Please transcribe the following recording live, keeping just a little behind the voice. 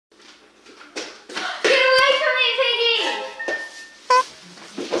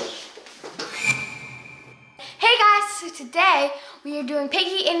you're doing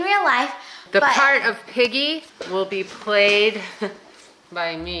Piggy in real life. The part of Piggy will be played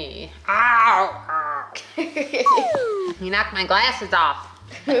by me. Ow! You knocked my glasses off.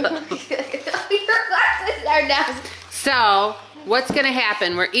 Your glasses are down. So, what's gonna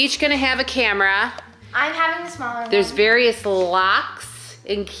happen? We're each gonna have a camera. I'm having the smaller one. There's various locks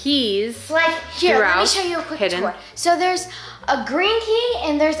and keys. Like, here, let me show you a quick tour. So there's a green key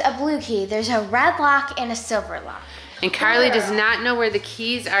and there's a blue key. There's a red lock and a silver lock. And Carly does not know where the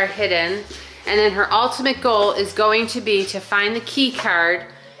keys are hidden. And then her ultimate goal is going to be to find the key card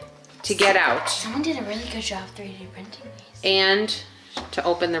to get out. Someone did a really good job 3D printing these. And to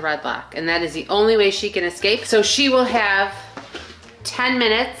open the red lock. And that is the only way she can escape. So she will have 10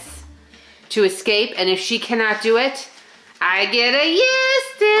 minutes to escape. And if she cannot do it, I get a yes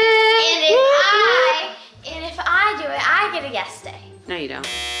day. And if I do it, I get a yes day. No, you don't.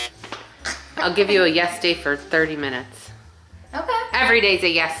 I'll give you a yes day for 30 minutes. Okay. Every day's a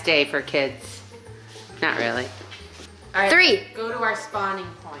yes day for kids. Not really. All right, 3. Go to our spawning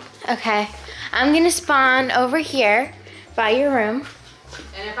point. Okay. I'm gonna spawn over here by your room.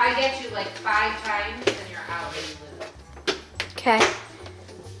 And if I get you like 5 times, then you're out and you lose. Okay.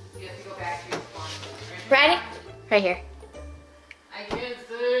 You have to go back to your spawning point. Ready? Right here. I can't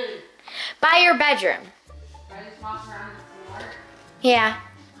see. By your bedroom. Do I just walk around the floor? Yeah.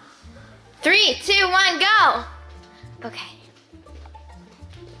 3, 2, 1, go! Okay.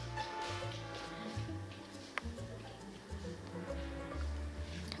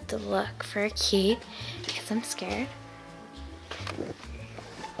 Have to look for a key because I'm scared.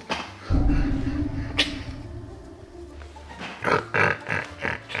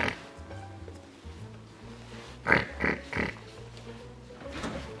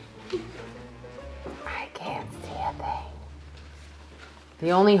 The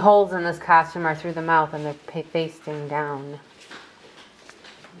only holes in this costume are through the mouth and they're facing down.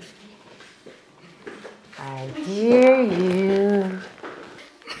 I hear you.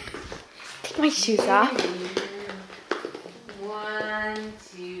 Take my shoes off. 1,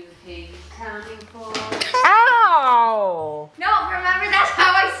 2, Piggy's coming for. Ow! No, remember that's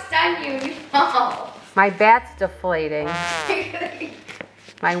how I stun you. You fall. My bat's deflating.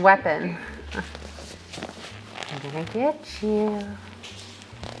 My weapon. I'm gonna get you.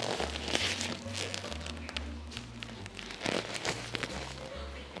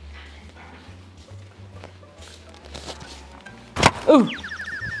 Ooh.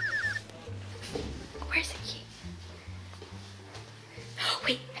 Where's the key? Oh,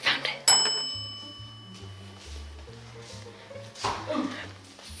 wait, I found it.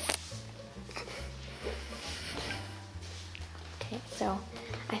 Okay, so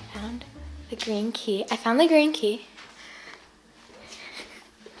I found the green key. I found the green key.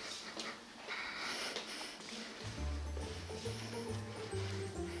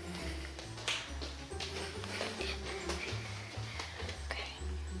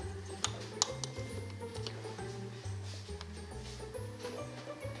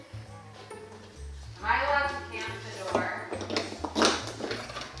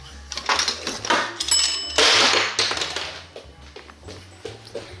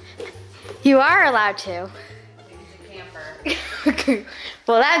 You are allowed to. He's a camper.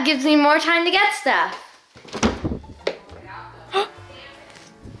 Well, that gives me more time to get stuff.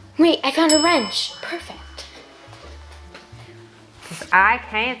 Wait, I found a wrench. Perfect. I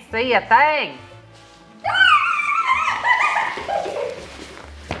can't see a thing.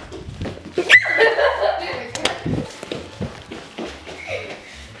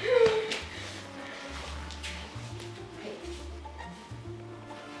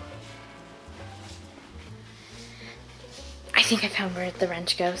 I think I found where the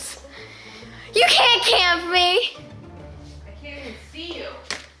wrench goes. You can't camp me! I can't even see you.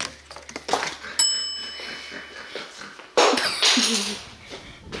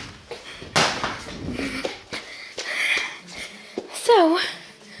 So,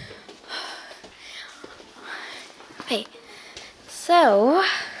 wait, so,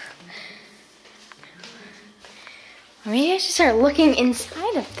 maybe I should start looking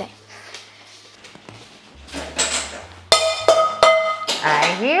inside of things.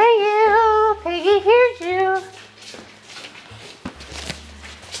 I hear you. Piggy hears you.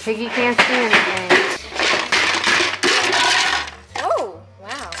 Piggy can't see anything. Oh,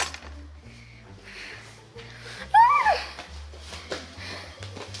 wow.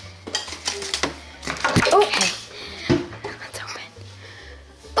 Okay, let's open.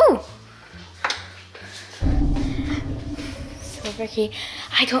 Ooh! Silver key.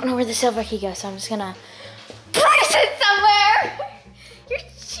 I don't know where the silver key goes, so I'm just gonna place it somewhere! You're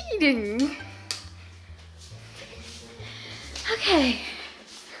cheating. Okay.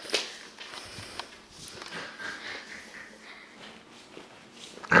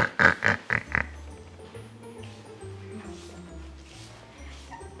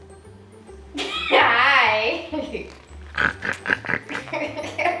 Hi.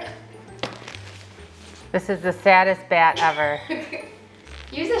 This is the saddest bat ever.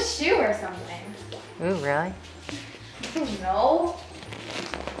 Use a shoe or something. Ooh, really? No.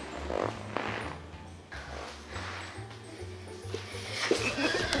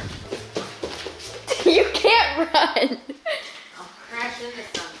 You can't run. I'll crash into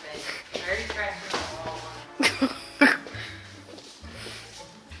something. I already crashed into the wall.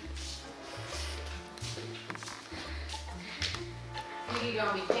 Piggy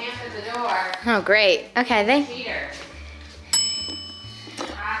gonna be camped at the door. Oh, great. Okay, then. Cheater.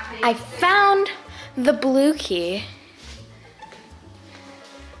 I found the blue key.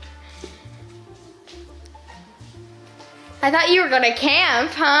 I thought you were gonna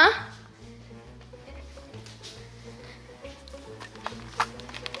camp, huh?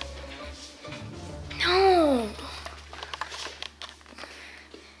 No.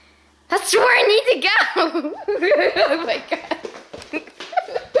 That's where I need to go. Oh my god.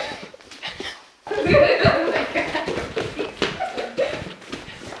 Oh my god.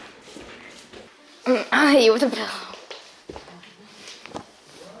 I'll hit you with a pillow.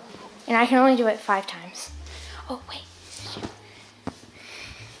 And I can only do it 5 times. Oh, wait.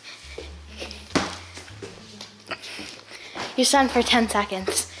 You stun for 10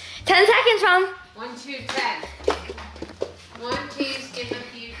 seconds. 10 seconds, Mom. 1, 2, 10. 1, 2, skip a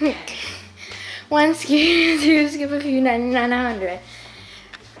few 10. 1, 2, skip a few 99, 100.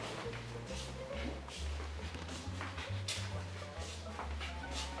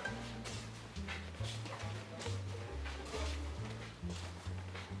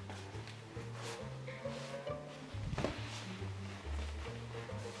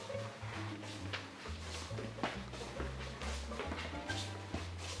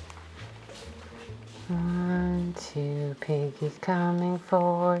 One, 2, Piggy's coming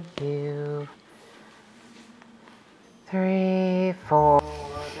for you. 3, 4,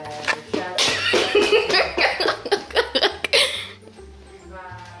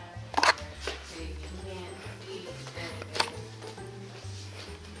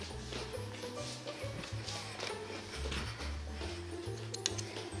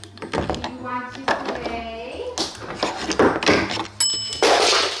 you want to play?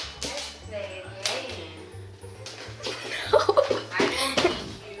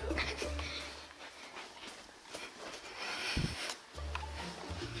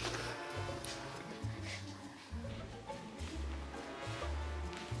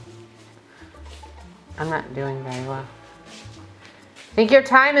 I'm not doing very well. I think your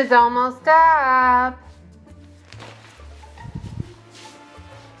time is almost up.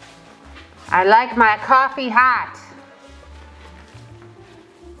 I like my coffee hot.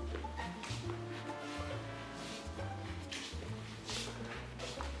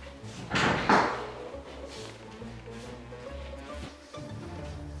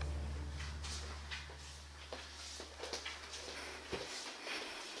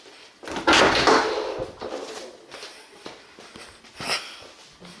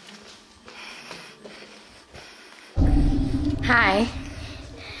 Hi.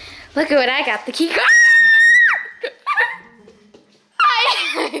 Look at what I got, the key card.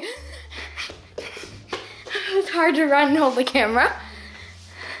 Hi. It's hard to run and hold the camera.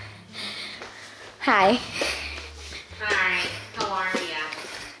 Hi. Hi, how are ya?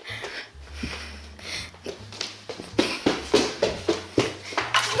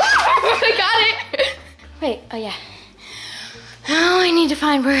 I got it. Wait, oh yeah. Now I need to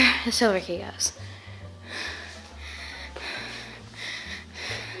find where the silver key goes.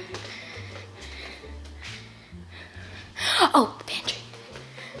 Oh, the pantry.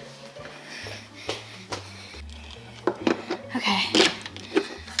 Okay.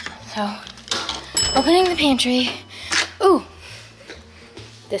 So, opening the pantry. Ooh,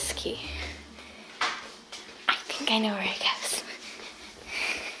 this key. I think I know where it goes.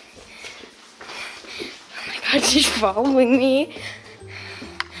 Oh my god, she's following me.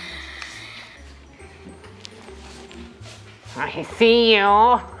 I see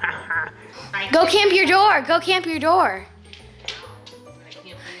you. Go camp your door. Go camp your door.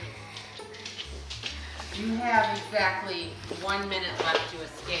 You have exactly 1 minute left to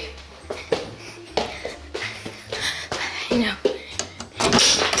escape. I know.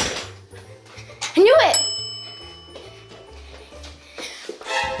 I knew it.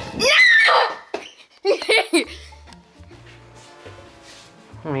 No!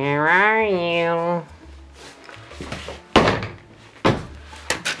 Where are you?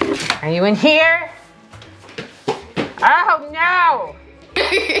 you in here? Oh no!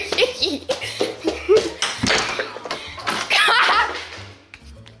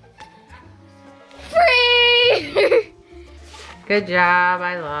 Free! Good job,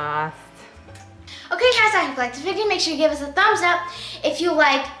 I lost. Okay guys, I hope you liked this video. Make sure you give us a thumbs up if you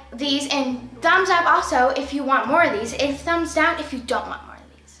like these, and thumbs up also if you want more of these, and thumbs down if you don't want more of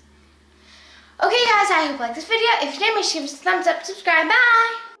these. Okay guys, I hope you liked this video. If you did, make sure you give us a thumbs up, subscribe,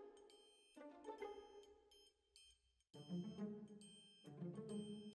 bye!